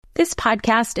This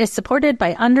podcast is supported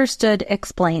by Understood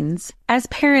Explains. As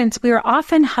parents, we are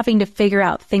often having to figure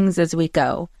out things as we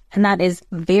go, and that is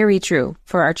very true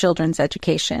for our children's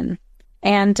education.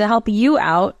 And to help you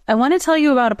out, I want to tell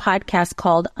you about a podcast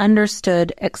called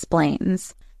Understood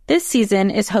Explains. This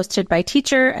season is hosted by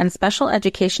teacher and special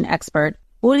education expert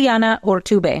Juliana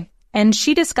Urtube, and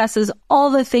she discusses all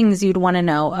the things you'd want to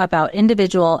know about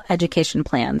individual education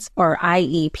plans, or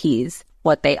IEPs,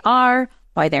 what they are,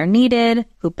 why they're needed,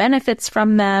 who benefits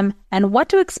from them, and what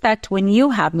to expect when you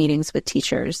have meetings with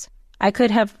teachers. I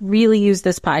could have really used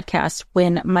this podcast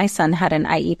when my son had an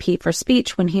IEP for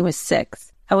speech when he was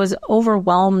 6. I was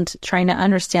overwhelmed trying to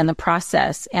understand the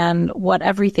process and what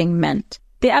everything meant.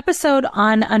 The episode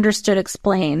on Understood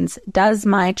Explains, Does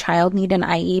My Child Need an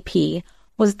IEP?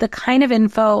 Was the kind of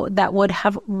info that would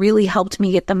have really helped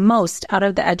me get the most out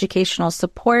of the educational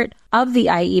support of the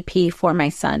IEP for my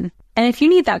son. And if you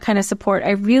need that kind of support,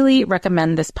 I really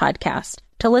recommend this podcast.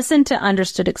 To listen to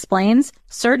Understood Explains,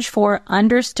 search for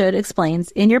Understood Explains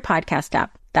in your podcast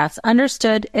app. That's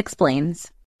Understood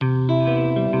Explains.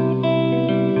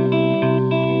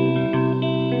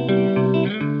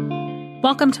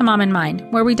 Welcome to Mom in Mind,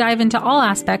 where we dive into all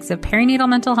aspects of perinatal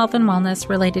mental health and wellness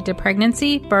related to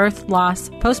pregnancy, birth, loss,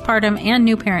 postpartum, and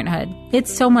new parenthood.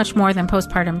 It's so much more than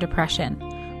postpartum depression.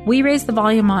 We raise the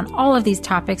volume on all of these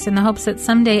topics in the hopes that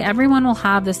someday everyone will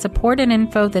have the support and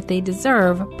info that they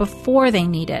deserve before they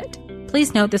need it.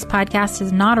 Please note this podcast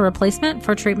is not a replacement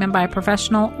for treatment by a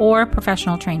professional or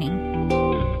professional training.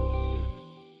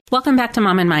 Welcome back to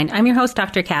Mom in Mind. I'm your host,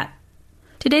 Dr. Kat.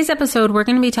 Today's episode, we're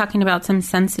going to be talking about some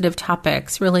sensitive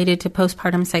topics related to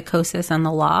postpartum psychosis and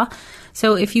the law.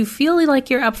 So if you feel like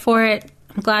you're up for it,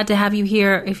 I'm glad to have you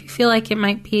here. If you feel like it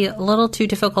might be a little too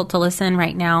difficult to listen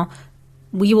right now,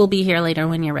 we will be here later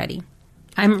when you're ready.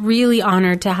 I'm really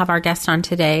honored to have our guest on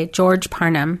today, George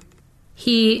Parnham.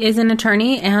 He is an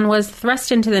attorney and was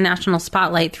thrust into the national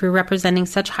spotlight through representing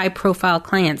such high-profile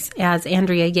clients as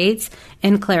Andrea Yates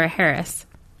and Clara Harris.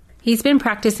 He's been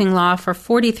practicing law for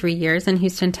 43 years in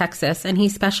Houston, Texas, and he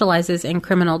specializes in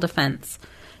criminal defense.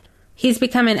 He's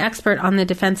become an expert on the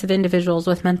defense of individuals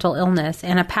with mental illness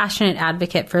and a passionate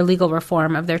advocate for legal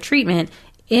reform of their treatment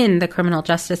in the criminal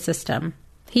justice system.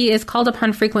 He is called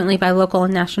upon frequently by local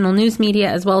and national news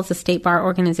media as well as the state bar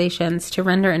organizations to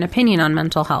render an opinion on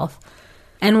mental health.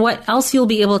 And what else you'll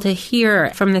be able to hear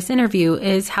from this interview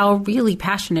is how really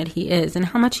passionate he is and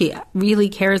how much he really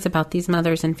cares about these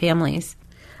mothers and families.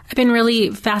 I've been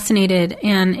really fascinated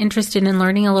and interested in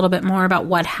learning a little bit more about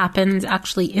what happens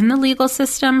actually in the legal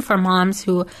system for moms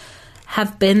who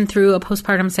have been through a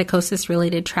postpartum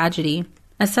psychosis-related tragedy.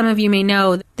 As some of you may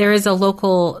know, there is a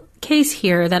local case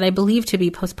here that I believe to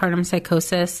be postpartum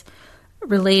psychosis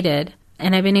related,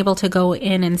 and I've been able to go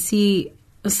in and see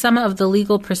some of the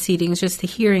legal proceedings, just the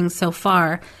hearings so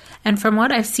far. And from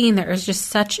what I've seen, there is just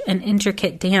such an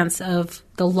intricate dance of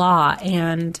the law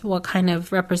and what kind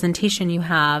of representation you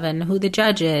have and who the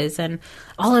judge is, and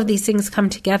all of these things come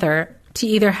together to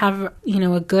either have,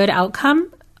 a good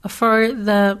outcome for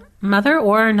the mother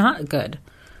or not good.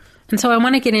 And so I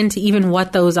want to get into even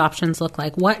what those options look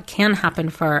like. What can happen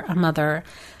for a mother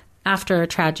after a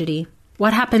tragedy?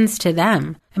 What happens to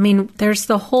them? I mean, there's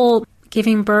the whole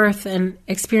giving birth and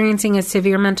experiencing a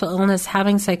severe mental illness,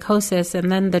 having psychosis, and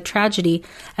then the tragedy.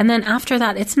 And then after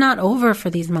that, it's not over for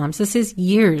these moms. This is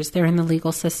years they're in the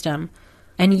legal system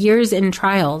and years in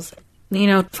trials.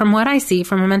 From what I see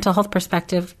from a mental health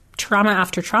perspective, trauma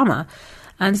after trauma.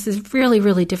 And this is really,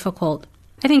 really difficult.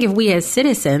 I think if we as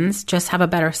citizens just have a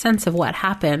better sense of what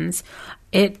happens,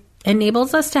 it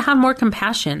enables us to have more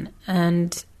compassion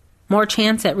and more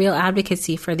chance at real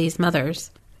advocacy for these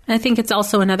mothers. And I think it's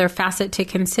also another facet to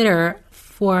consider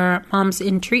for moms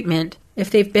in treatment. If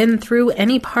they've been through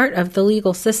any part of the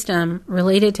legal system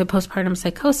related to postpartum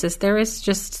psychosis, there is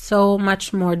just so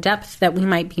much more depth that we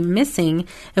might be missing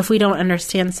if we don't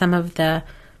understand some of the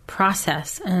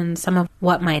process and some of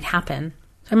what might happen.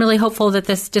 I'm really hopeful that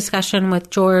this discussion with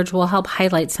George will help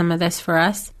highlight some of this for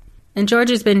us. And George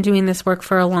has been doing this work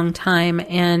for a long time,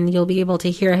 and you'll be able to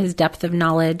hear his depth of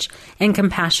knowledge and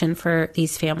compassion for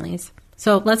these families.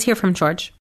 So let's hear from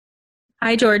George.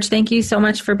 Hi, George. Thank you so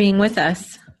much for being with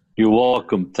us. You're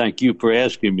welcome. Thank you for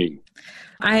asking me.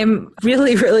 I'm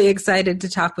really, really excited to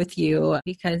talk with you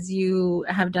because you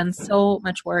have done so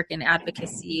much work in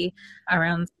advocacy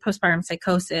around postpartum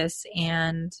psychosis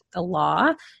and the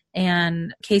law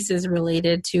and cases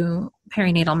related to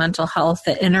perinatal mental health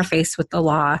that interface with the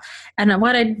law. And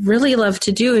what I'd really love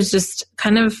to do is just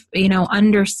kind of,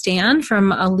 understand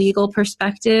from a legal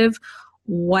perspective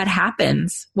what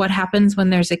happens when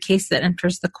there's a case that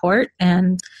enters the court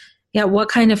and Yeah, what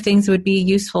kind of things would be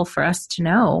useful for us to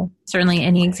know? Certainly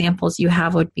any examples you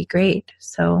have would be great.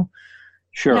 So,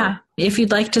 Sure. Yeah, if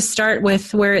you'd like to start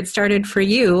with where it started for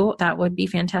you, that would be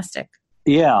fantastic.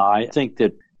 Yeah, I think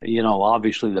that,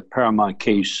 obviously the paramount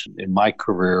case in my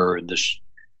career in this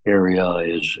area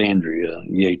is Andrea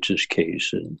Yates's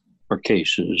case or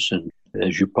cases. And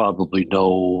as you probably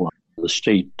know, the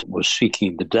state was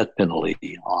seeking the death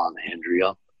penalty on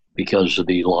Andrea because of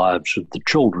the lives of the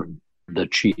children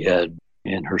that she had,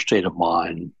 in her state of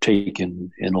mind,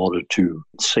 taken in order to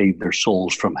save their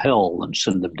souls from hell and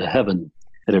send them to heaven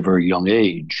at a very young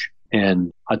age.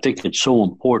 And I think it's so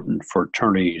important for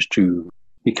attorneys to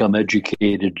become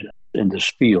educated in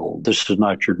this field. This is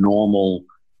not your normal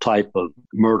type of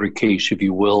murder case, if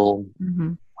you will.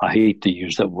 Mm-hmm. I hate to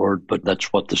use that word, but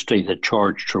that's what the state had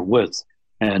charged her with.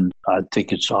 And I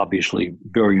think it's obviously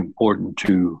very important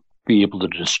to be able to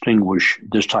distinguish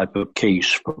this type of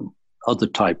case from other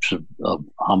types of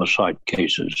homicide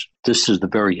cases. This is the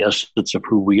very essence of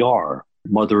who we are,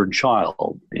 mother and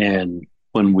child. And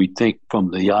when we think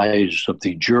from the eyes of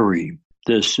the jury,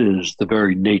 this is the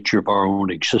very nature of our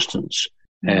own existence.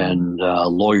 And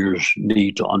lawyers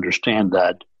need to understand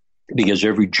that, because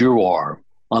every juror,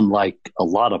 unlike a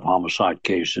lot of homicide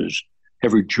cases,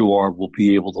 every juror will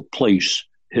be able to place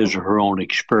his or her own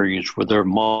experience with their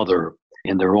mother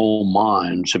in their own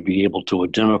minds and be able to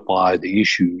identify the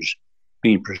issues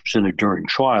being presented during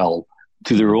trial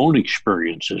through their own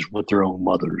experiences with their own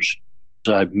mothers.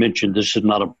 As I've mentioned, this is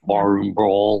not a barroom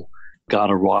brawl gone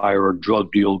awry or a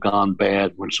drug deal gone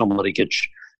bad when somebody gets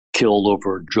killed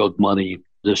over drug money.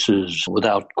 This is,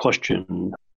 without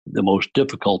question, the most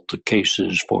difficult of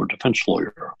cases for a defense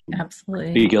lawyer.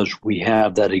 Absolutely. Because we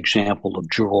have that example of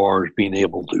jurors being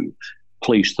able to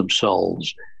place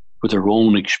themselves with their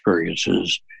own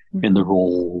experiences in the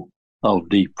role of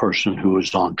the person who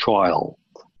is on trial.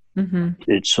 Mm-hmm.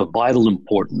 It's of vital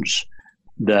importance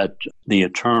that the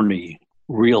attorney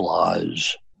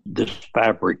realize this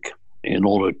fabric in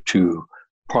order to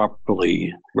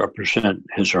properly represent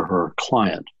his or her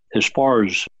client. As far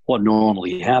as what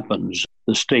normally happens,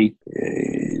 the state,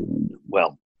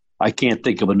 I can't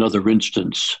think of another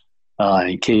instance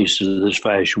in cases of this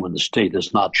fashion when the state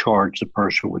does not charge the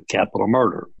person with capital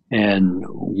murder. And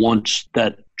once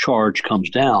that charge comes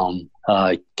down,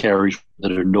 carries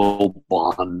that are no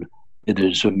bond, it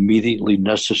is immediately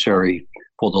necessary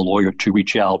for the lawyer to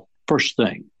reach out first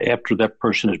thing after that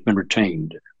person has been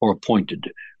retained or appointed,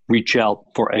 reach out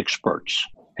for experts.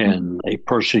 And a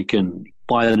person can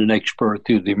find an expert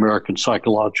through the American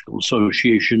Psychological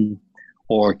Association,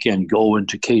 or can go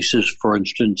into cases, for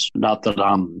instance, not that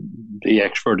I'm the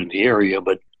expert in the area,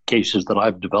 but cases that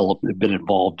I've developed and been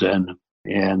involved in,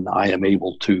 and I am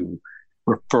able to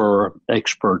refer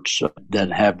experts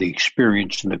that have the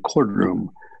experience in the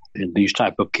courtroom in these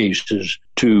type of cases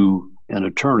to an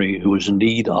attorney who is in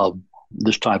need of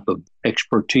this type of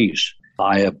expertise.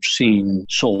 I have seen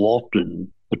so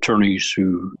often attorneys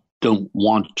who don't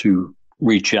want to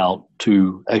reach out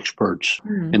to experts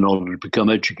in order to become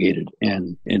educated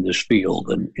in this field,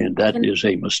 and that is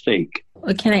a mistake.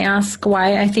 Can I ask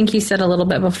why? I think you said a little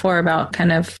bit before about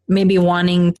kind of maybe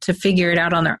wanting to figure it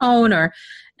out on their own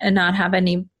and not have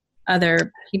any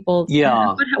other people.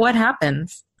 Yeah. What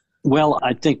happens? Well,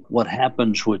 I think what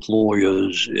happens with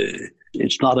lawyers,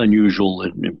 it's not unusual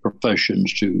in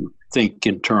professions to think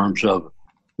in terms of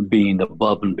being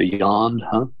above and beyond,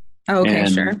 huh? Okay,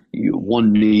 and sure.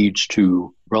 One needs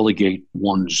to relegate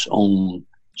one's own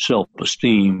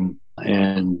self-esteem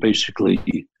and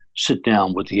basically sit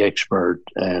down with the expert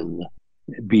and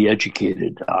be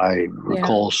educated. I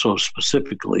recall so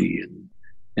specifically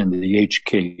in the H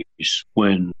case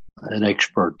when an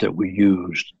expert that we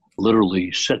used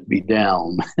literally set me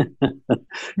down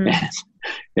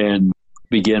and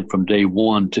began from day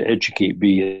one to educate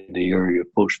me in the area of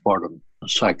postpartum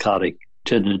psychotic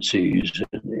tendencies,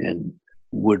 and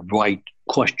would write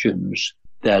questions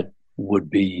that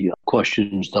would be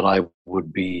questions that I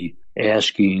would be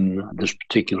asking this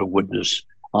particular witness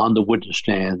on the witness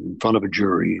stand in front of a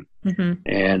jury,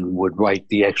 and would write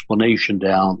the explanation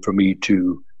down for me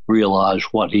to realize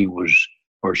what he was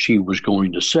or she was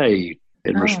going to say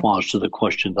in response to the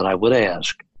question that I would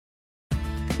ask.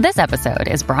 This episode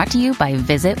is brought to you by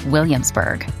Visit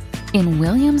Williamsburg. In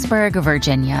Williamsburg,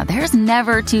 Virginia, there's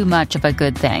never too much of a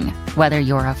good thing. Whether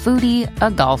you're a foodie, a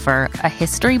golfer, a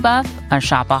history buff, a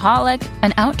shopaholic,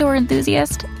 an outdoor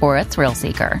enthusiast, or a thrill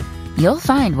seeker, you'll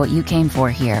find what you came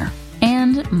for here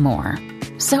and more.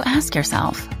 So ask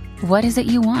yourself, what is it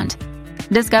you want?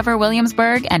 Discover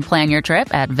Williamsburg and plan your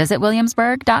trip at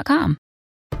visitwilliamsburg.com.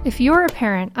 If you're a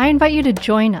parent, I invite you to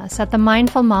join us at the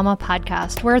Mindful Mama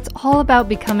podcast, where it's all about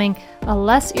becoming a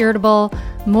less irritable,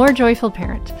 more joyful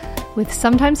parent. With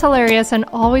sometimes hilarious and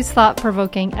always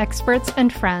thought-provoking experts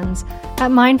and friends,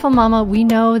 at Mindful Mama, we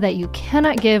know that you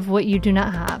cannot give what you do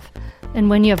not have. And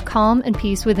when you have calm and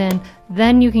peace within,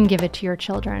 then you can give it to your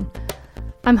children.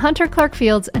 I'm Hunter Clark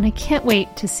Fields, and I can't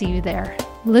wait to see you there.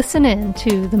 Listen in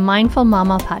to the Mindful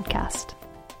Mama podcast.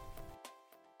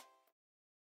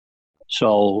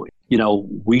 So,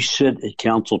 we sit at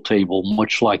council table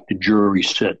much like the jury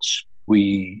sits.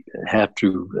 We have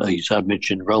to, as I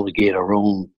mentioned, relegate our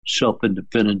own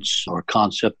self-independence or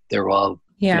concept thereof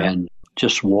and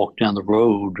just walk down the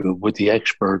road with the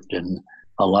expert and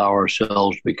allow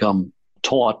ourselves to become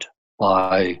taught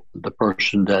by the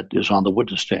person that is on the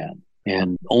witness stand.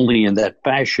 And only in that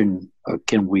fashion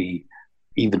can we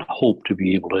even hope to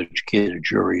be able to educate a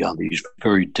jury on these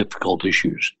very difficult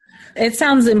issues. It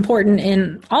sounds important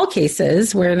in all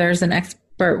cases where there's an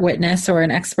expert witness or an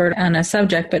expert on a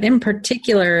subject, but in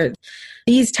particular,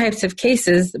 these types of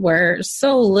cases where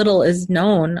so little is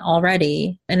known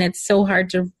already, and it's so hard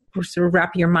to sort of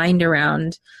wrap your mind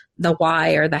around the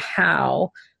why or the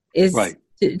how, is right.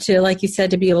 to, like you said,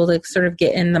 to be able to sort of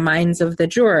get in the minds of the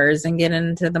jurors and get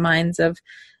into the minds of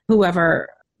whoever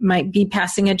might be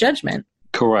passing a judgment.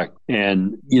 Correct.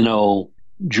 And,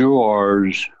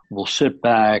 jurors will sit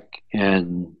back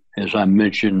and, as I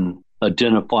mentioned,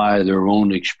 identify their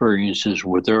own experiences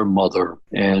with their mother.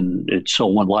 And it's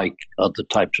so unlike other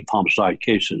types of homicide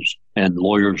cases. And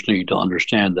lawyers need to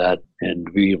understand that and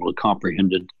be able to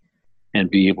comprehend it and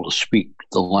be able to speak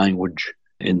the language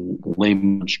in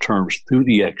layman's terms through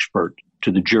the expert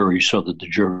to the jury so that the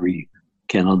jury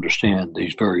can understand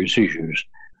these various issues.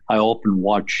 I often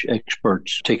watch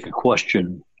experts take a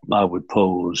question I would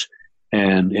pose,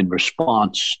 and in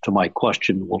response to my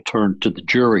question, will turn to the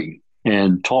jury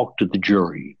and talk to the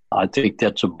jury. I think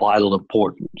that's of vital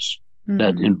importance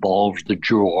that involves the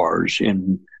jurors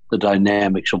in the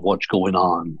dynamics of what's going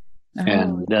on. Oh.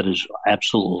 And that is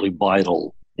absolutely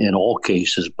vital in all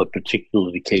cases, but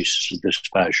particularly cases of this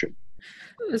fashion.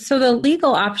 So the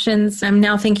legal options, I'm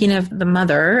now thinking of the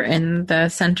mother in the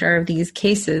center of these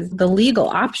cases, the legal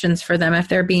options for them if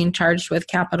they're being charged with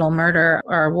capital murder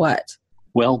are what?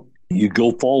 Well, you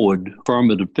go forward,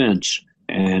 affirmative defense,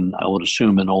 and I would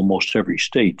assume in almost every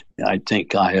state. I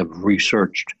think I have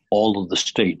researched all of the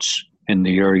states in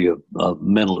the area of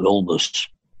mental illness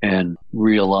and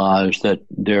realized that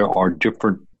there are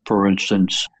different, for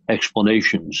instance,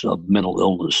 explanations of mental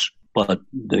illness, but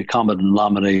the common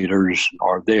denominators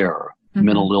are there. Mm-hmm.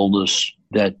 Mental illness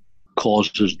that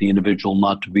causes the individual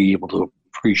not to be able to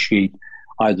appreciate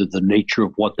either the nature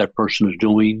of what that person is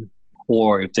doing,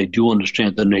 or if they do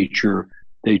understand the nature,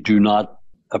 they do not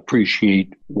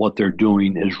appreciate what they're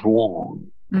doing is wrong,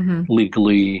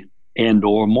 legally and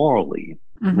or morally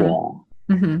wrong.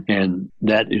 Mm-hmm. And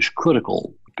that is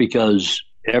critical because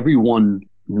everyone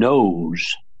knows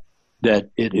that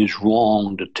it is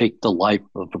wrong to take the life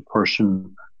of a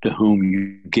person to whom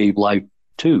you gave life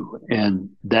to. And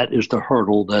that is the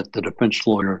hurdle that the defense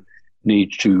lawyer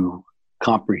needs to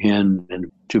comprehend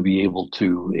and to be able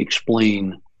to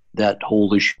explain that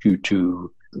whole issue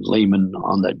to laymen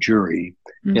on that jury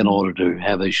in order to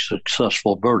have a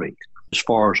successful verdict. As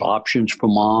far as options for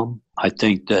mom, I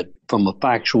think that from a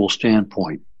factual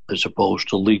standpoint, as opposed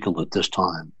to legal at this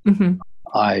time,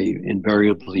 I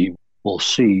invariably will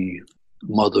see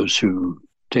mothers who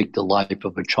take the life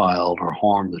of a child or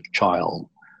harm the child.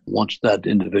 Once that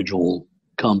individual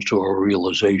comes to a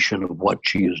realization of what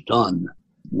she has done,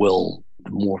 will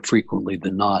more frequently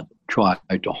than not try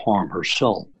to harm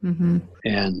herself.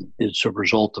 And it's a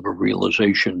result of a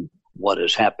realization what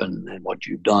has happened and what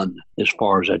you've done as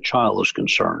far as that child is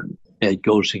concerned. It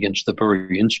goes against the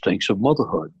very instincts of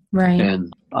motherhood. Right.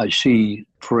 And I see,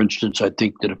 for instance, I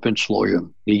think the defense lawyer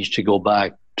needs to go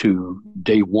back to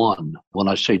day one. When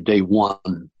I say day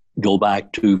one, go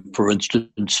back to, for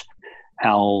instance,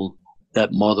 how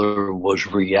that mother was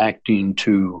reacting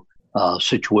to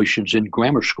situations in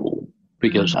grammar school,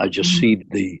 because I just see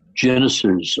the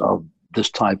genesis of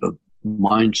this type of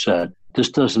mindset. This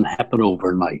doesn't happen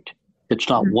overnight. It's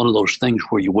not one of those things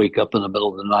where you wake up in the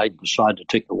middle of the night and decide to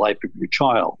take the life of your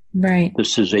child. Right.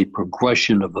 This is a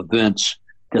progression of events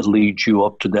that leads you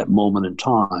up to that moment in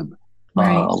time.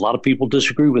 Right. A lot of people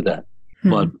disagree with that,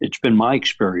 but it's been my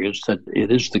experience that it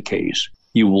is the case.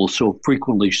 You will so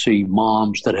frequently see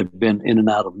moms that have been in and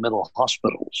out of mental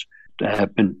hospitals, that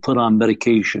have been put on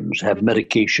medications, have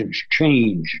medications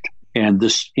changed, and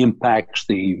this impacts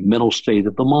the mental state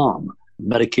of the mom.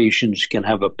 Medications can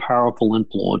have a powerful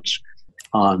influence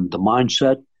on the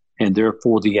mindset and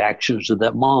therefore the actions of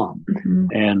that mom.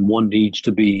 And one needs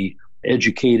to be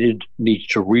educated, needs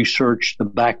to research the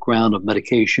background of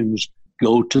medications,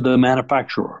 go to the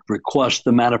manufacturer, request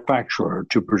the manufacturer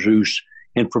to produce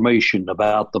information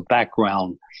about the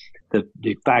background,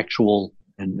 the factual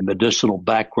and medicinal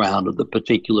background of the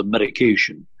particular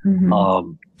medication.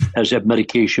 Has that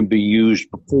medication been used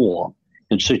before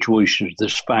in situations of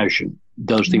this fashion?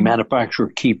 Does the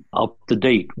manufacturer keep up to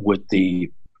date with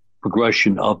the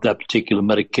progression of that particular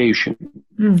medication?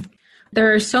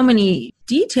 There are so many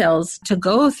details to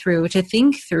go through, to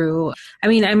think through. I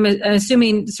mean, I'm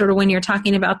assuming sort of when you're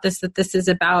talking about this, that this is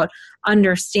about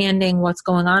understanding what's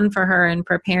going on for her and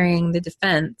preparing the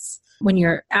defense when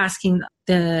you're asking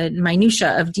the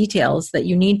minutia of details that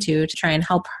you need to try and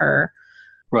help her.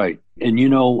 Right. And,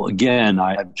 again,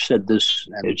 I've said this,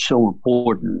 and it's so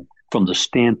important from the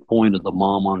standpoint of the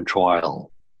mom on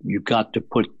trial. You've got to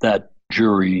put that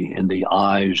jury in the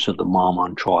eyes of the mom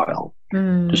on trial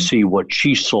to see what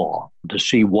she saw, to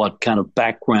see what kind of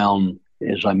background,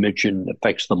 as I mentioned,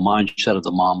 affects the mindset of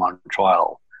the mom on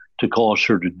trial, to cause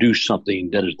her to do something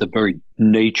that is the very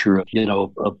nature of,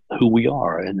 of who we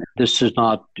are. And this is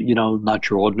not, not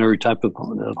your ordinary type of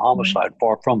homicide,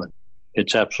 far from it.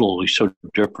 It's absolutely so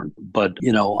different. But,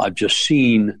 I've just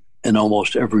seen in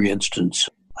almost every instance,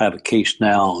 I have a case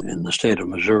now in the state of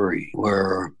Missouri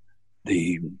where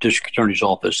the district attorney's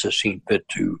office has seen fit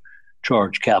to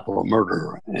charge capital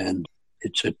murder. And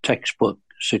it's a textbook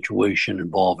situation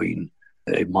involving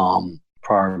a mom,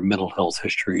 prior mental health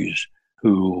histories,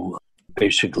 who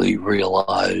basically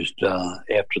realized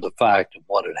after the fact of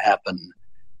what had happened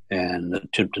and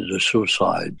attempted a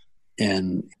suicide.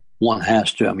 And one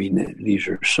has to, these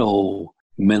are so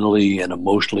mentally and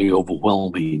emotionally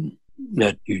overwhelming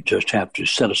that you just have to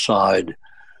set aside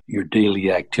your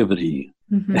daily activity.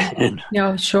 And,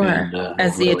 as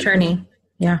the attorney.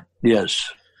 Yeah.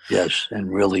 Yes. And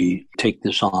really take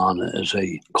this on as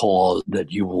a cause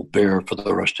that you will bear for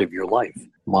the rest of your life.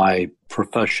 My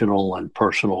professional and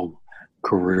personal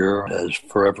career has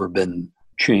forever been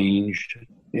changed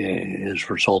as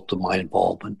a result of my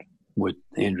involvement with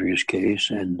Andrea's case.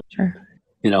 And,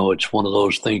 it's one of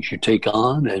those things you take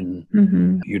on and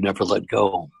you never let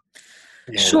go.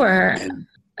 And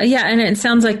it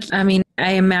sounds like,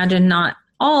 I imagine not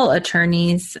all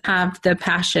attorneys have the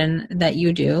passion that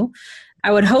you do.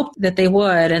 I would hope that they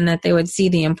would, and that they would see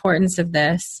the importance of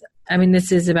this.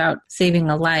 This is about saving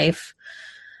a life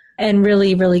and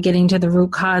really, really getting to the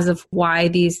root cause of why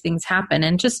these things happen.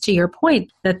 And just to your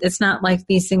point, that it's not like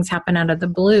these things happen out of the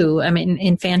blue.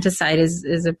 Infanticide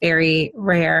is a very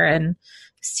rare and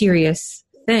serious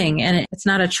thing. And it's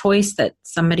not a choice that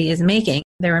somebody is making.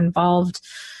 They're involved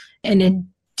in a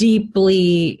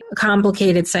deeply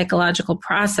complicated psychological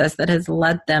process that has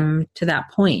led them to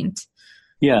that point.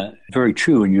 Yeah, very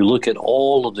true. And you look at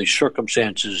all of the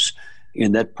circumstances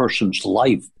in that person's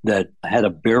life that had a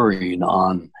bearing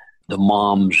on the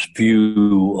mom's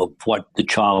view of what the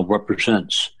child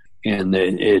represents. And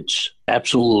it's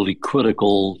absolutely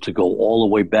critical to go all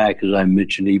the way back, as I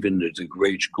mentioned, even to the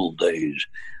grade school days.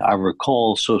 I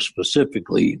recall so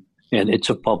specifically, and it's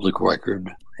a public record,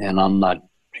 and I'm not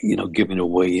giving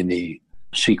away any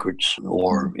secrets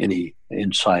or any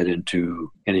insight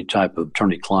into any type of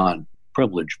attorney-client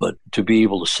privilege, but to be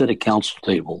able to sit at counsel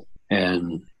table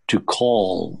and to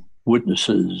call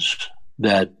witnesses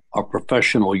that are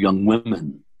professional young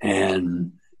women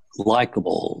and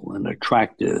likable and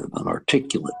attractive and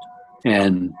articulate,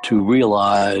 and to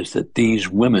realize that these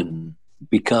women,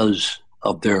 because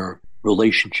of their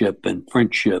relationship and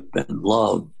friendship and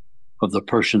love of the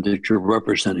person that you're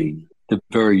representing, the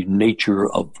very nature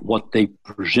of what they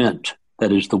present,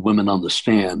 that is the women on the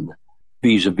stand,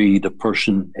 vis-a-vis the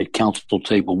person at counsel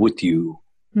table with you,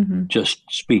 just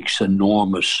speaks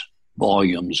enormous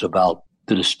volumes about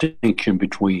the distinction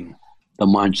between the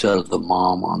mindset of the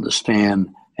mom on the stand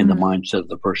and the mindset of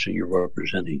the person you're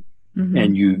representing.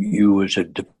 And you as a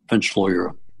defense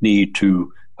lawyer need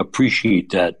to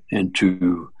appreciate that and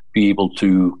to be able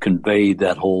to convey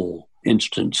that whole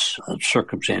instance of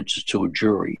circumstances to a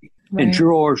jury. Right. And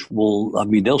jurors will,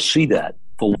 they'll see that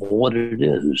for what it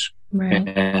is. Right.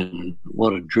 And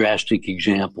what a drastic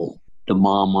example, the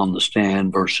mom on the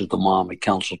stand versus the mom at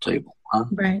counsel table. Huh?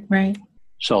 Right.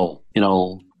 So,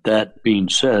 that being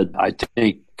said, I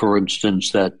think, for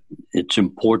instance, that it's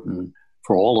important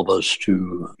for all of us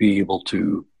to be able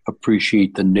to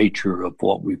appreciate the nature of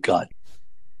what we've got.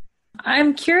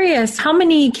 I'm curious, how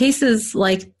many cases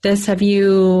like this have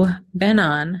you been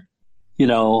on?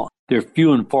 They're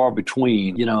few and far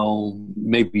between,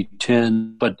 maybe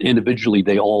 10, but individually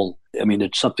they all,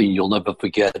 it's something you'll never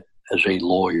forget as a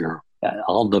lawyer.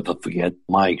 I'll never forget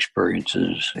my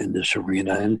experiences in this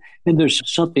arena. And there's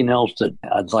something else that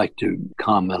I'd like to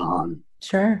comment on.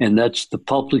 Sure. And that's the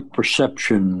public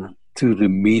perception through the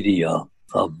media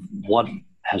of what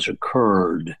has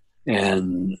occurred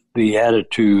and the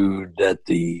attitude that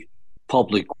the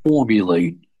public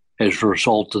formulate as a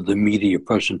result of the media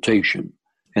presentation.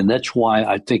 And that's why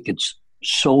I think it's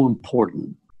so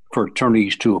important for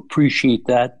attorneys to appreciate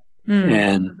that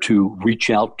and to reach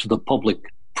out to the public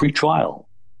pre-trial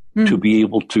to be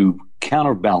able to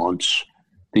counterbalance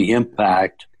the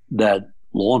impact that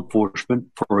law enforcement,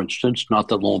 for instance, not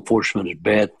that law enforcement is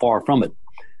bad, far from it,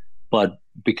 but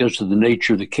because of the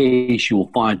nature of the case, you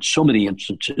will find so many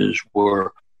instances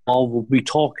where all will be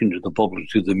talking to the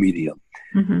public through the media.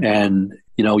 And,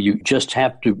 you just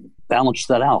have to balance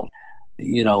that out.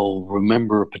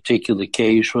 Remember a particular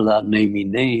case without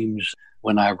naming names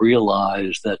when I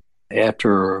realized that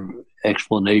after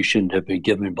explanation had been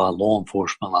given by law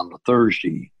enforcement on the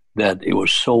Thursday, that it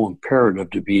was so imperative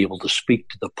to be able to speak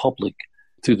to the public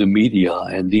through the media.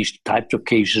 And these types of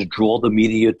cases draw the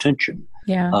media attention.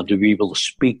 To be able to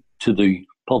speak to the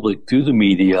public through the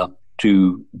media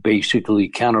to basically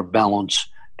counterbalance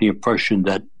the impression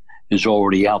that is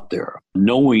already out there.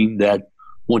 Knowing that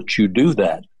once you do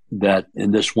that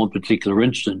in this one particular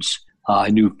instance, I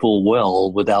knew full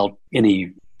well without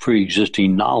any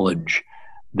pre-existing knowledge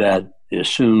that as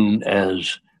soon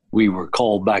as we were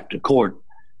called back to court,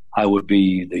 I would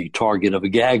be the target of a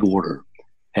gag order.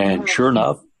 And sure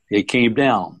enough, it came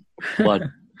down. But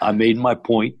I made my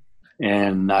point.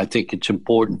 And I think it's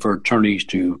important for attorneys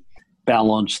to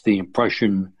balance the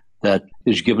impression that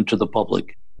is given to the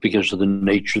public because of the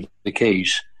nature of the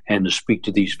case and to speak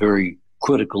to these very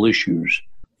critical issues.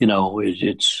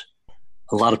 It's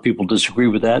a lot of people disagree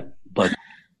with that, but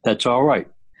that's all right.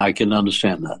 I can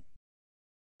understand that.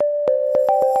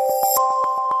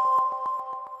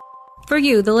 For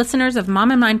you, the listeners of Mom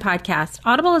and Mind podcast,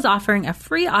 Audible is offering a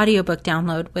free audiobook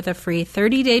download with a free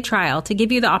 30-day trial to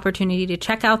give you the opportunity to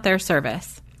check out their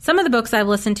service. Some of the books I've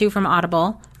listened to from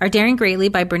Audible are Daring Greatly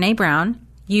by Brene Brown,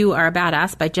 You Are a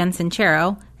Badass by Jen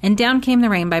Sincero, and Down Came the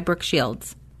Rain by Brooke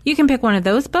Shields. You can pick one of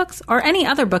those books or any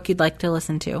other book you'd like to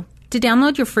listen to. To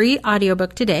download your free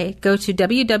audiobook today, go to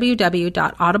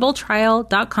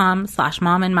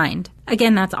www.audibletrial.com/momandmind.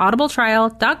 Again, that's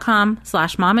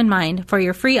audibletrial.com/momandmind for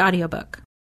your free audiobook.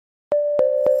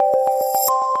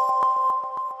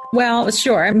 Well,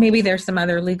 sure, maybe there's some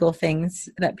other legal things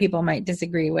that people might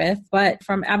disagree with, but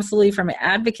from an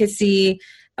advocacy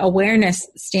awareness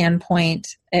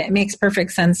standpoint, it makes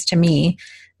perfect sense to me.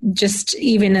 Just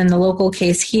even in the local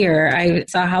case here, I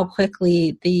saw how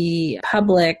quickly the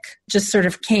public just sort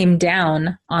of came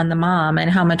down on the mom and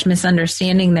how much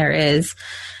misunderstanding there is.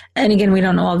 And again, we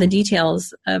don't know all the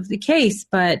details of the case,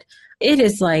 but it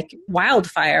is like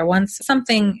wildfire. Once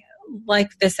something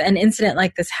like this, an incident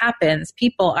like this happens,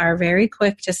 people are very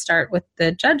quick to start with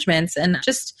the judgments. And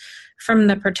just from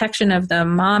the protection of the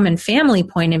mom and family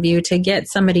point of view, to get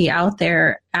somebody out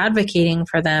there advocating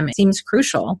for them seems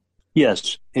crucial.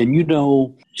 Yes. And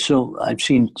so I've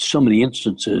seen so many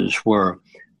instances where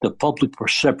the public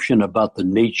perception about the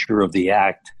nature of the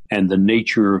act and the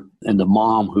nature and the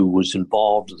mom who was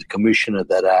involved in the commission of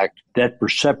that act, that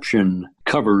perception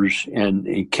covers and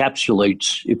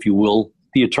encapsulates, if you will,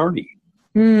 the attorney.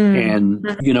 And,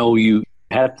 you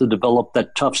have to develop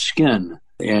that tough skin.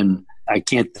 And I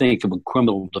can't think of a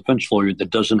criminal defense lawyer that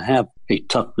doesn't have a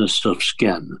toughness of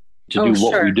skin to do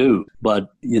what we do. But,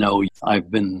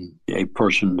 I've been a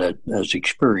person that has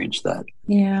experienced that.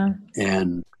 Yeah.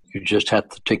 And you just have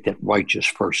to take that righteous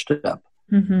first step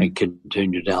and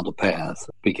continue down the path,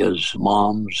 because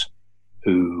moms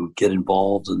who get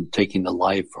involved in taking the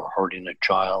life or hurting a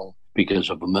child because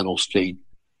of a mental state,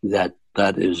 that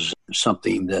is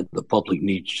something that the public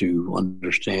needs to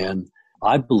understand.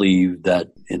 I believe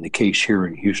that in the case here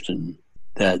in Houston,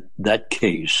 that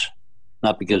case,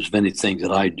 not because of anything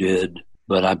that I did,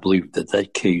 but I believe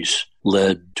that case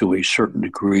led to a certain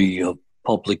degree of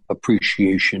public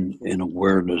appreciation and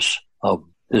awareness of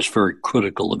this very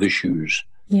critical of issues.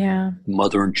 Yeah.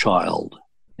 Mother and child.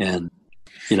 And,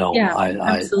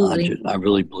 I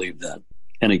really believe that.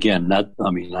 And again, not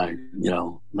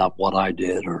what I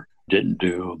did or didn't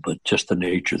do, but just the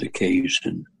nature of the case.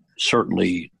 And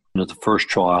certainly, the first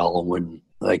trial, when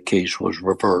that case was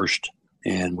reversed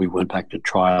and we went back to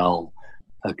trial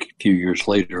a few years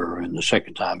later, and the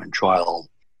second time in trial,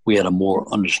 we had a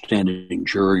more understanding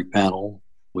jury panel.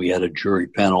 We had a jury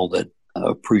panel that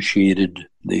appreciated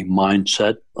the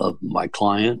mindset of my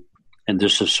client. And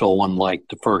this is so unlike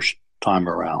the first time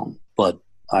around. But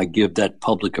I give that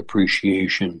public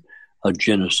appreciation a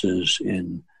genesis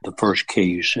in the first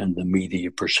case and the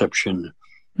media perception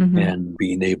and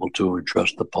being able to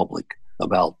address the public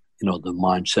about, the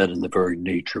mindset and the very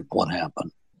nature of what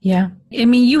happened. Yeah. I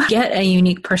mean, you get a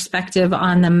unique perspective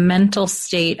on the mental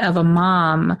state of a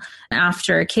mom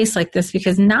after a case like this,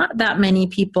 because not that many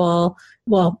people,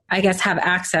 well, I guess, have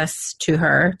access to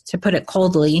her, to put it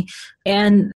coldly.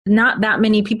 And not that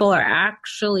many people are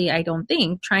actually, I don't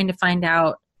think, trying to find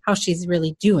out how she's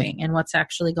really doing and what's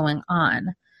actually going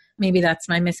on. Maybe that's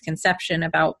my misconception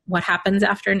about what happens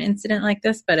after an incident like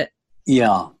this, but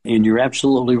yeah, and you're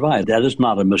absolutely right. That is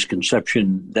not a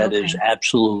misconception. That is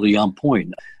absolutely on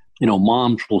point.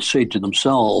 Moms will say to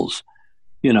themselves,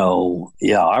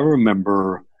 yeah, I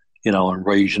remember, in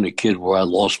raising a kid where I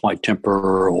lost my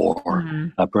temper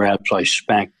or perhaps I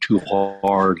spanked too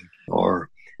hard or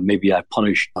maybe I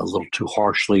punished a little too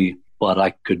harshly, but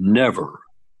I could never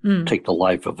take the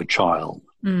life of a child.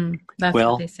 That's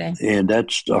what they say. And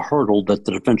that's a hurdle that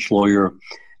the defense lawyer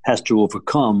has to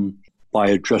overcome by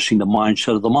addressing the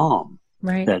mindset of the mom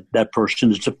that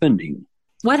person is defending.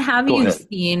 What have you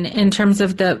seen in terms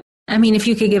of if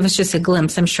you could give us just a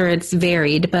glimpse, I'm sure it's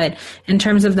varied, but in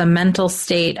terms of the mental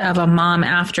state of a mom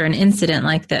after an incident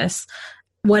like this,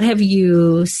 what have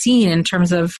you seen in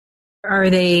terms of, are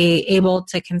they able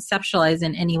to conceptualize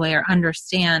in any way or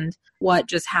understand what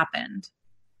just happened?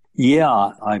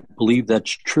 Yeah, I believe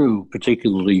that's true,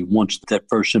 particularly once that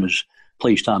person is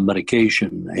placed on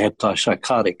medication,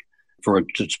 antipsychotic, for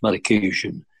instance,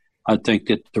 medication. I think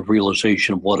that the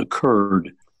realization of what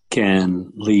occurred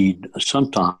can lead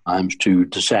sometimes to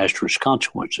disastrous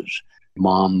consequences.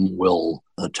 Mom will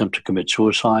attempt to commit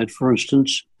suicide, for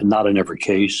instance, not in every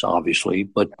case, obviously,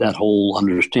 but that whole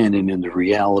understanding and the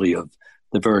reality of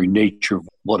the very nature of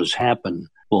what has happened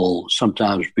will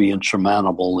sometimes be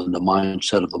insurmountable in the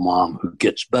mindset of the mom who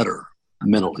gets better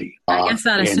mentally. I guess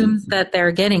that assumes that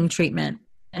they're getting treatment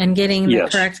and getting the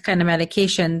correct kind of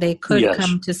medication. They could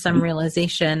come to some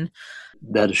realization.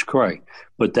 That is correct.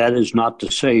 But that is not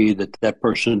to say that that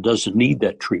person doesn't need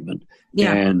that treatment.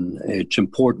 Yeah. And it's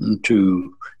important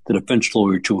to the defense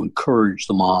lawyer to encourage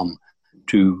the mom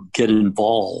to get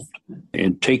involved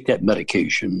and take that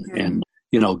medication and,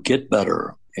 get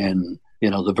better. And,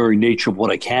 the very nature of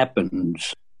what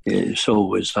happens is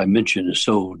so, as I mentioned, is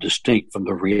so distinct from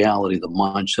the reality, the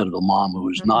mindset of the mom who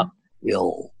is not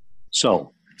ill.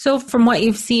 So from what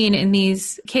you've seen in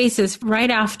these cases,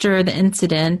 right after the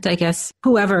incident, I guess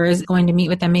whoever is going to meet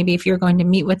with them, maybe if you're going to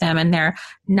meet with them and they're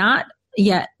not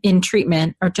yet in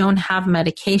treatment or don't have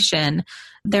medication,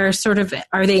 they're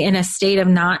are they in a state of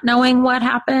not knowing what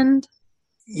happened?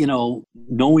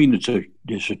 Knowing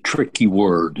is a tricky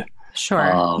word.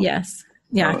 Sure. Yes.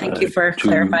 Yeah. Thank you for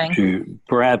clarifying.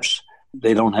 Perhaps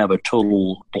they don't have a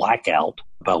total blackout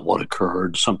about what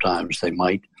occurred. Sometimes they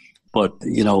might. But,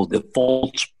 the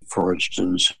faults, for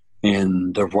instance,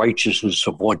 and the righteousness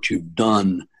of what you've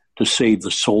done to save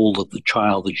the soul of the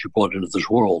child that you brought into this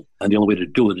world. And the only way to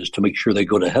do it is to make sure they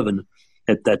go to heaven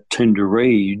at that tender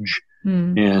age.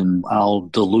 And how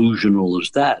delusional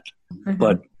is that?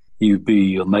 But you'd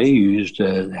be amazed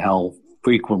at how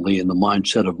frequently in the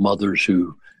mindset of mothers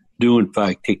who do, in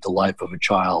fact, take the life of a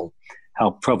child, how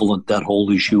prevalent that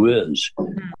whole issue is.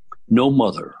 No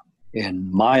mother,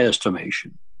 in my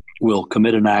estimation, will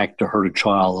commit an act to hurt a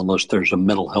child unless there's a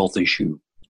mental health issue.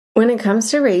 When it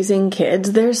comes to raising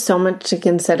kids, there's so much to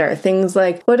consider. Things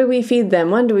like, what do we feed them?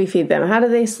 When do we feed them? How do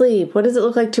they sleep? What does it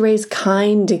look like to raise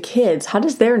kind kids? How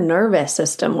does their nervous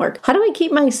system work? How do I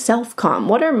keep myself calm?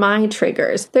 What are my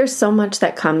triggers? There's so much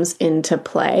that comes into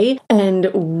play, and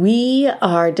we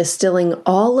are distilling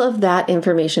all of that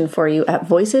information for you at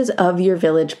Voices of Your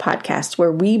Village podcast,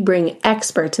 where we bring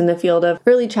experts in the field of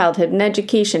early childhood and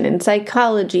education and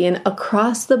psychology and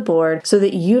across the board so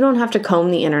that you don't have to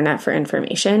comb the internet for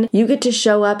information. You get to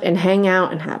show up and hang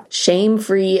out and have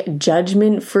shame-free,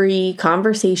 judgment-free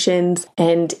conversations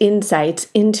and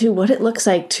insights into what it looks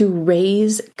like to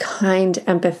raise kind,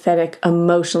 empathetic,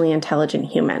 emotionally intelligent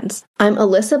humans. I'm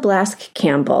Alyssa Blask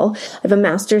Campbell. I have a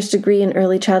master's degree in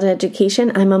early childhood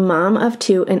education. I'm a mom of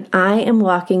 2, and I am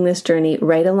walking this journey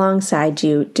right alongside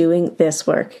you doing this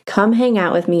work. Come hang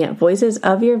out with me at Voices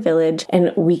of Your Village,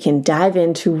 and we can dive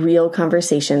into real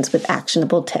conversations with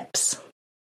actionable tips.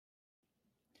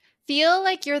 Feel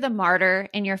like you're the martyr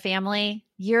in your family?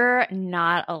 You're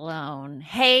not alone.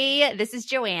 Hey, this is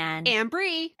Joanne. And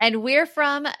Bree. And we're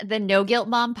from the No Guilt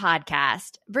Mom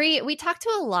podcast. Bree, we talk to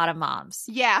a lot of moms.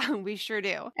 Yeah, we sure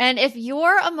do. And if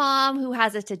you're a mom who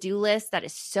has a to-do list that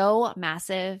is so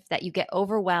massive that you get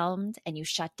overwhelmed and you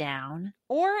shut down,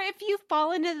 or if you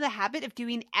fall into the habit of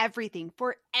doing everything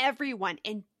for everyone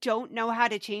and don't know how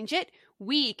to change it,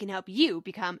 we can help you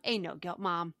become a no-guilt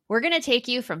mom. We're going to take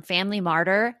you from family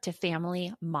martyr to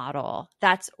family model.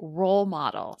 That's role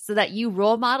model, so that you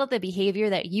role model the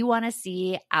behavior that you want to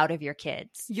see out of your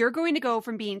kids. You're going to go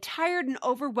from being tired and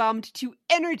overwhelmed to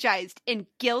energized and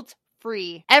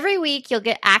guilt-free. Every week, you'll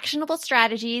get actionable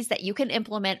strategies that you can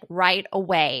implement right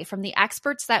away from the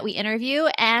experts that we interview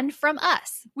and from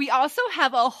us. We also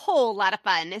have a whole lot of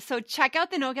fun, so check out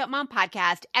the No Guilt Mom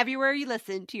podcast everywhere you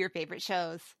listen to your favorite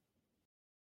shows.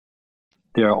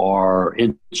 There are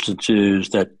instances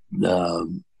that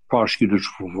prosecutors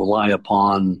will rely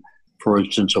upon, for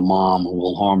instance, a mom who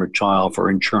will harm a child for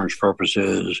insurance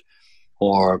purposes,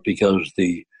 or because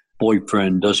the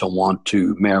boyfriend doesn't want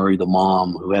to marry the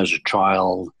mom who has a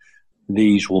child.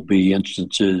 These will be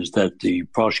instances that the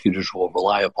prosecutors will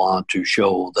rely upon to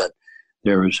show that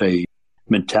there is a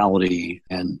mentality,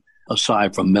 and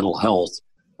aside from mental health,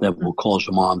 that will cause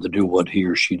the mom to do what he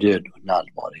or she did. Not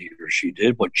what he or she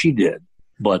did, what she did.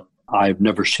 But I've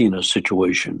never seen a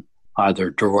situation, either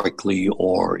directly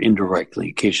or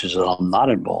indirectly, cases that I'm not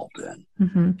involved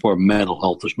in, where mental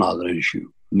health is not an issue,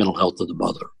 mental health of the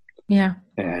mother. Yeah.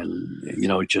 And,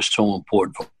 it's just so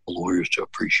important for lawyers to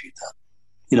appreciate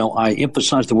that. I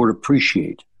emphasize the word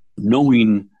appreciate,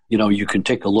 knowing, you can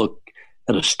take a look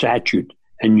at a statute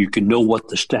and you can know what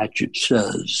the statute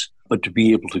says, but to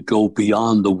be able to go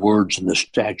beyond the words in the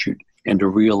statute and to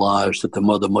realize that the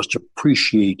mother must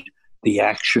appreciate the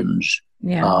actions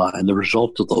and the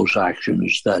result of those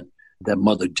actions that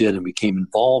mother did and became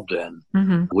involved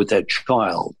in with that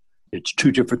child. It's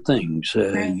two different things.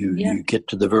 You get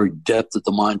to the very depth of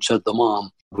the mindset of the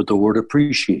mom with the word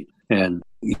appreciate. And,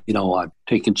 I've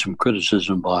taken some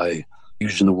criticism by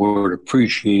using the word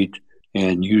appreciate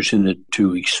and using it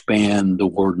to expand the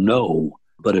word know.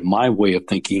 But in my way of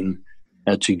thinking,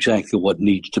 that's exactly what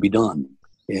needs to be done.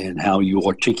 And how you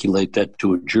articulate that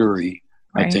to a jury,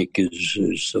 I think,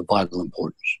 is of vital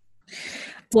importance.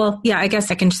 Well, yeah, I guess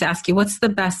I can just ask you, what's the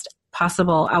best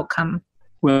possible outcome?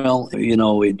 Well,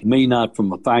 it may not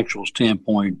from a factual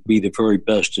standpoint be the very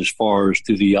best as far as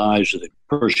through the eyes of the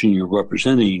person you're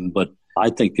representing, but I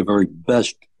think the very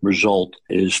best result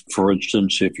is, for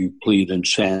instance, if you plead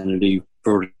insanity,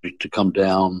 verdict to come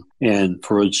down. And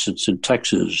for instance, in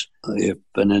Texas, if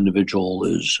an individual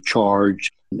is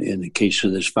charged in a case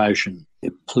of this fashion,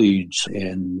 it pleads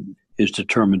and is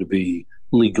determined to be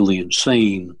legally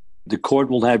insane, the court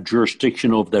will have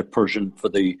jurisdiction over that person for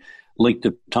the length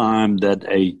of time that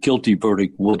a guilty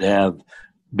verdict would have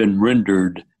been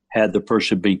rendered had the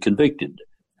person been convicted.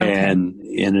 Okay. And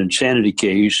in an insanity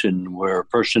case, and where a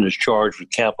person is charged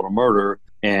with capital murder,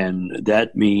 and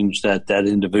that means that that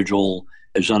individual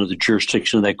is under the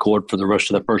jurisdiction of that court for the rest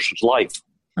of that person's life.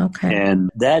 Okay. And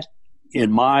that,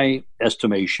 in my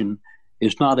estimation,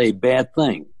 is not a bad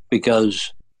thing,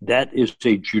 because that is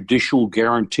a judicial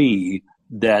guarantee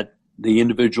that the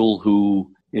individual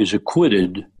who is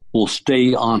acquitted will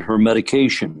stay on her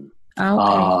medication.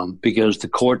 Okay. Because the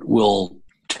court will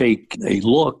take a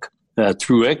look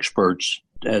through experts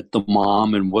at the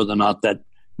mom and whether or not that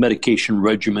medication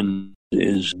regimen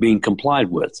is being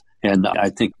complied with. And I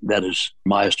think that is, in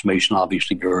my estimation,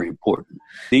 obviously very important.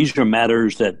 These are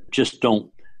matters that just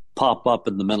don't pop up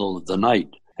in the middle of the night.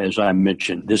 As I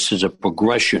mentioned, this is a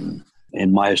progression,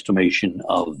 in my estimation,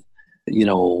 of,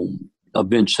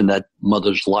 events in that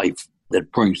mother's life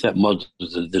that brings that mother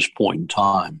to this point in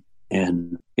time.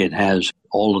 And it has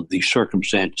all of these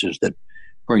circumstances that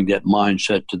bring that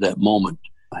mindset to that moment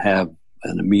have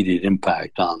an immediate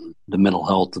impact on the mental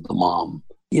health of the mom.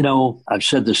 I've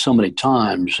said this so many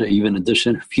times, even in this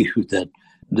interview, that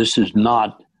this is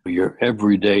not your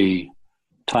everyday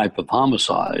type of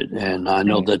homicide. And I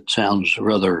know that sounds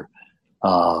rather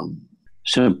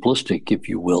simplistic, if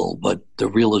you will, but the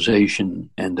realization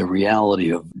and the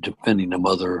reality of defending a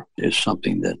mother is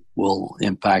something that will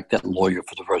impact that lawyer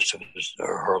for the rest of his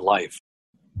or her life.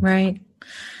 Right.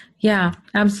 Yeah,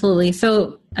 absolutely.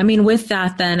 So, with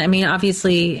that then,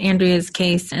 obviously Andrea's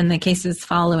case and the cases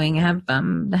following have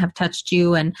touched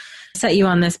you and set you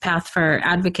on this path for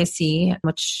advocacy,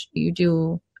 which you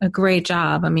do a great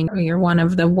job. You're one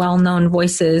of the well-known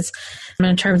voices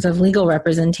in terms of legal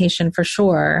representation, for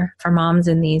sure, for moms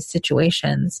in these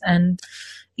situations. And,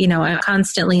 I'm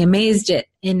constantly amazed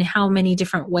in how many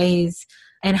different ways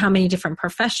and how many different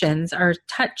professions are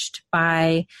touched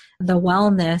by the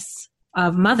wellness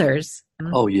of mothers.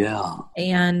 Oh, yeah.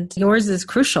 And yours is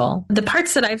crucial. The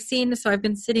parts that I've seen, so I've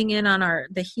been sitting in on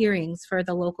the hearings for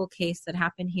the local case that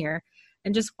happened here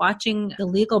and just watching the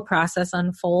legal process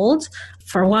unfold.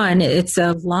 For one, it's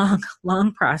a long,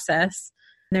 long process.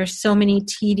 There's so many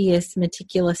tedious,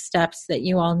 meticulous steps that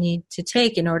you all need to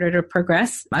take in order to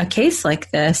progress a case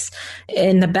like this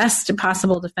in the best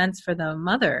possible defense for the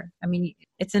mother. I mean,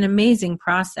 it's an amazing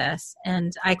process.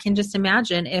 And I can just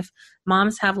imagine if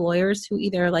moms have lawyers who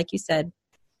either, like you said,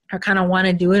 or kind of want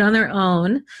to do it on their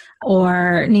own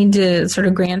or need to sort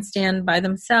of grandstand by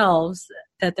themselves,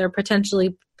 that they're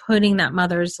potentially putting that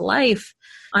mother's life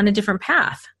on a different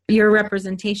path. Your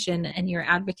representation and your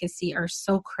advocacy are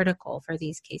so critical for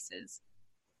these cases.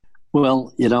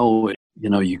 Well, you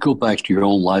go back to your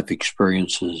own life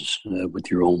experiences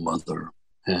with your own mother,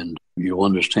 and you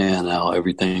understand how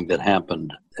everything that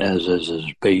happened as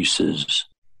its base is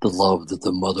the love that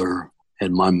the mother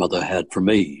and my mother had for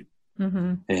me.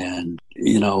 Mm-hmm. And,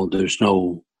 there's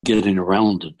no getting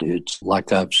around it. It's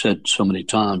like I've said so many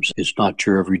times, it's not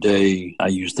your everyday, I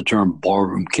use the term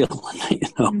barroom killing,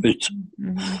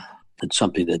 Mm-hmm. It's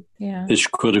something that is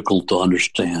critical to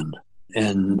understand.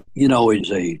 And,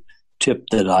 it's a tip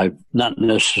that I've not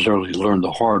necessarily learned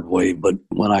the hard way, but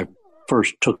when I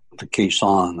first took the case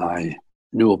on, I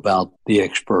knew about the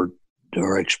expert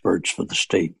or experts for the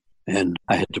state, and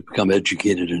I had to become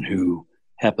educated in who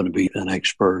happened to be an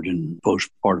expert in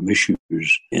postpartum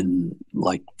issues in,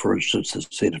 like, for instance, the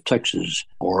state of Texas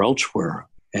or elsewhere.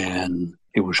 And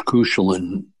it was crucial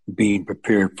in being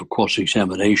prepared for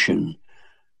cross-examination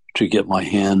to get my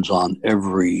hands on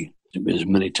as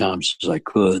many times as I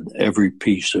could, every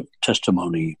piece of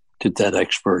testimony that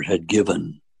expert had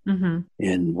given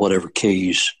in whatever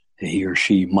case he or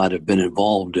she might have been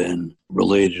involved in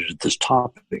related to this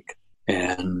topic.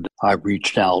 And I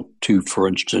reached out to, for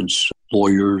instance,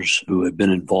 lawyers who had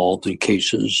been involved in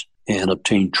cases and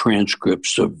obtained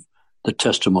transcripts of the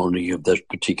testimony of that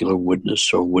particular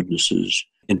witness or witnesses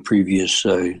in previous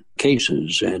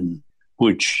cases, and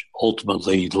which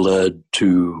ultimately led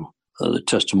to the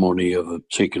testimony of a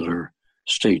particular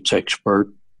state's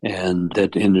expert, and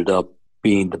that ended up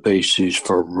being the basis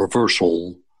for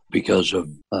reversal because of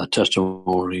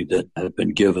testimony that had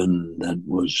been given that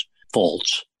was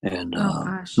false and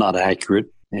not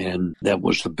accurate. And that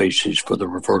was the basis for the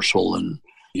reversal in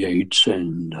Yates.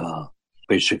 And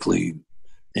basically,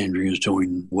 Andrea's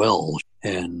doing well.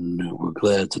 And we're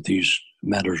glad that these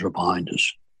matters are behind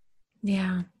us.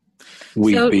 Yeah.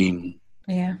 Being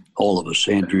all of us,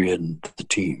 Andrea and the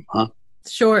team, huh?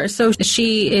 Sure. So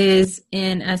she is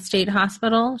in a state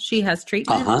hospital. She has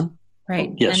treatment.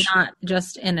 Right. Yes. And not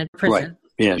just in a prison. Right.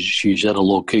 Yeah. She's at a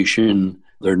location.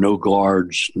 There are no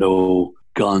guards, no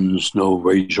guns, no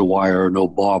razor wire, no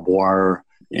barbed wire.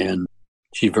 And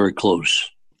she's very close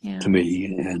to me.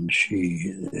 And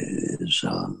she is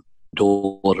a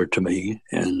daughter to me,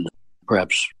 and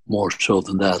perhaps more so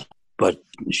than that. But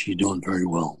she's doing very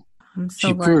well.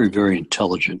 She's very, very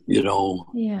intelligent,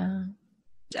 Yeah.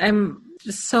 I'm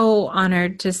so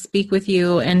honored to speak with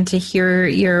you and to hear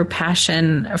your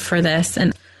passion for this.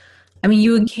 And I mean,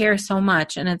 you care so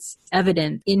much, and it's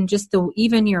evident in just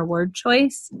even your word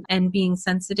choice and being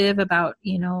sensitive about,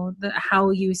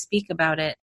 how you speak about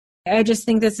it. I just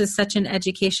think this is such an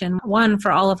education, one,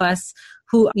 for all of us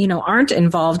who, aren't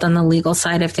involved on the legal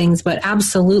side of things, but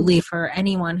absolutely for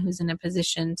anyone who's in a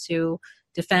position to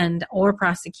defend or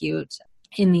prosecute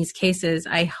in these cases.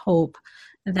 I hope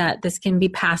that this can be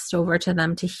passed over to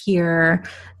them to hear,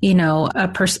 a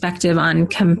perspective on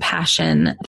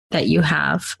compassion that you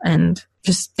have. And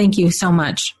just thank you so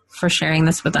much for sharing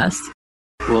this with us.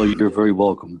 Well, you're very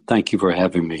welcome. Thank you for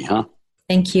having me, huh?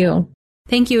 Thank you.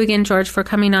 Thank you again, George, for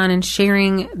coming on and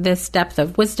sharing this depth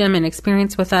of wisdom and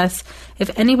experience with us.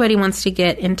 If anybody wants to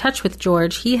get in touch with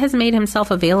George, he has made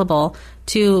himself available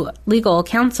to legal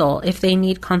counsel if they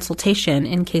need consultation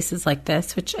in cases like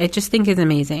this, which I just think is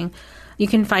amazing. You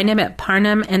can find him at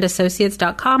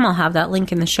parnamandassociates.com. I'll have that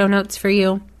link in the show notes for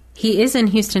you. He is in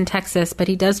Houston, Texas, but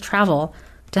he does travel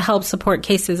to help support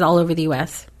cases all over the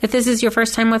U.S. If this is your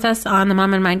first time with us on the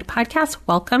Mom and Mind podcast,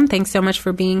 welcome. Thanks so much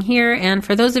for being here. And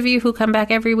for those of you who come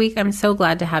back every week, I'm so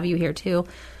glad to have you here too.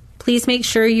 Please make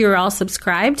sure you're all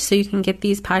subscribed so you can get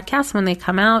these podcasts when they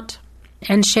come out,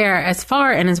 and share as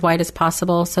far and as wide as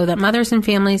possible so that mothers and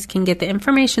families can get the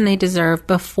information they deserve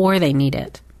before they need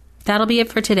it. That'll be it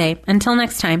for today. Until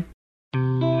next time.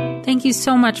 Thank you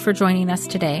so much for joining us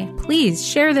today. Please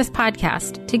share this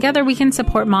podcast. Together we can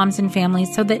support moms and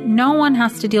families so that no one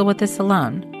has to deal with this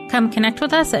alone. Come connect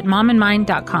with us at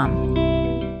momandmind.com.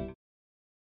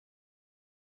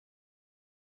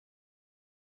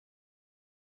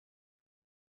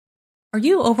 Are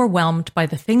you overwhelmed by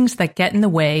the things that get in the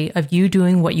way of you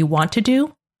doing what you want to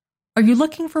do? Are you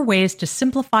looking for ways to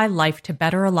simplify life to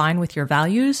better align with your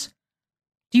values?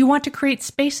 Do you want to create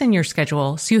space in your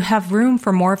schedule so you have room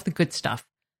for more of the good stuff?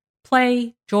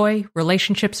 play, joy,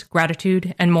 relationships,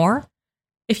 gratitude, and more?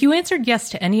 If you answered yes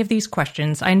to any of these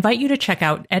questions, I invite you to check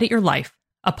out Edit Your Life,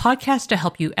 a podcast to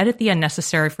help you edit the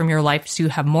unnecessary from your life so you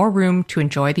have more room to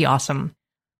enjoy the awesome.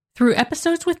 Through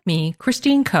episodes with me,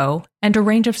 Christine Coe, and a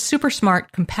range of super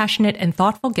smart, compassionate, and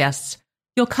thoughtful guests,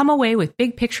 you'll come away with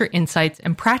big picture insights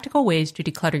and practical ways to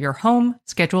declutter your home,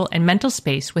 schedule, and mental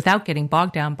space without getting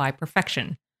bogged down by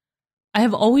perfection. I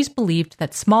have always believed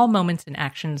that small moments and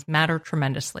actions matter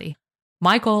tremendously.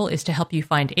 My goal is to help you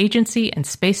find agency and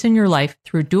space in your life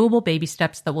through doable baby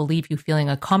steps that will leave you feeling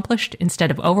accomplished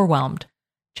instead of overwhelmed.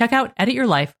 Check out Edit Your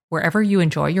Life wherever you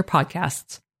enjoy your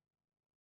podcasts.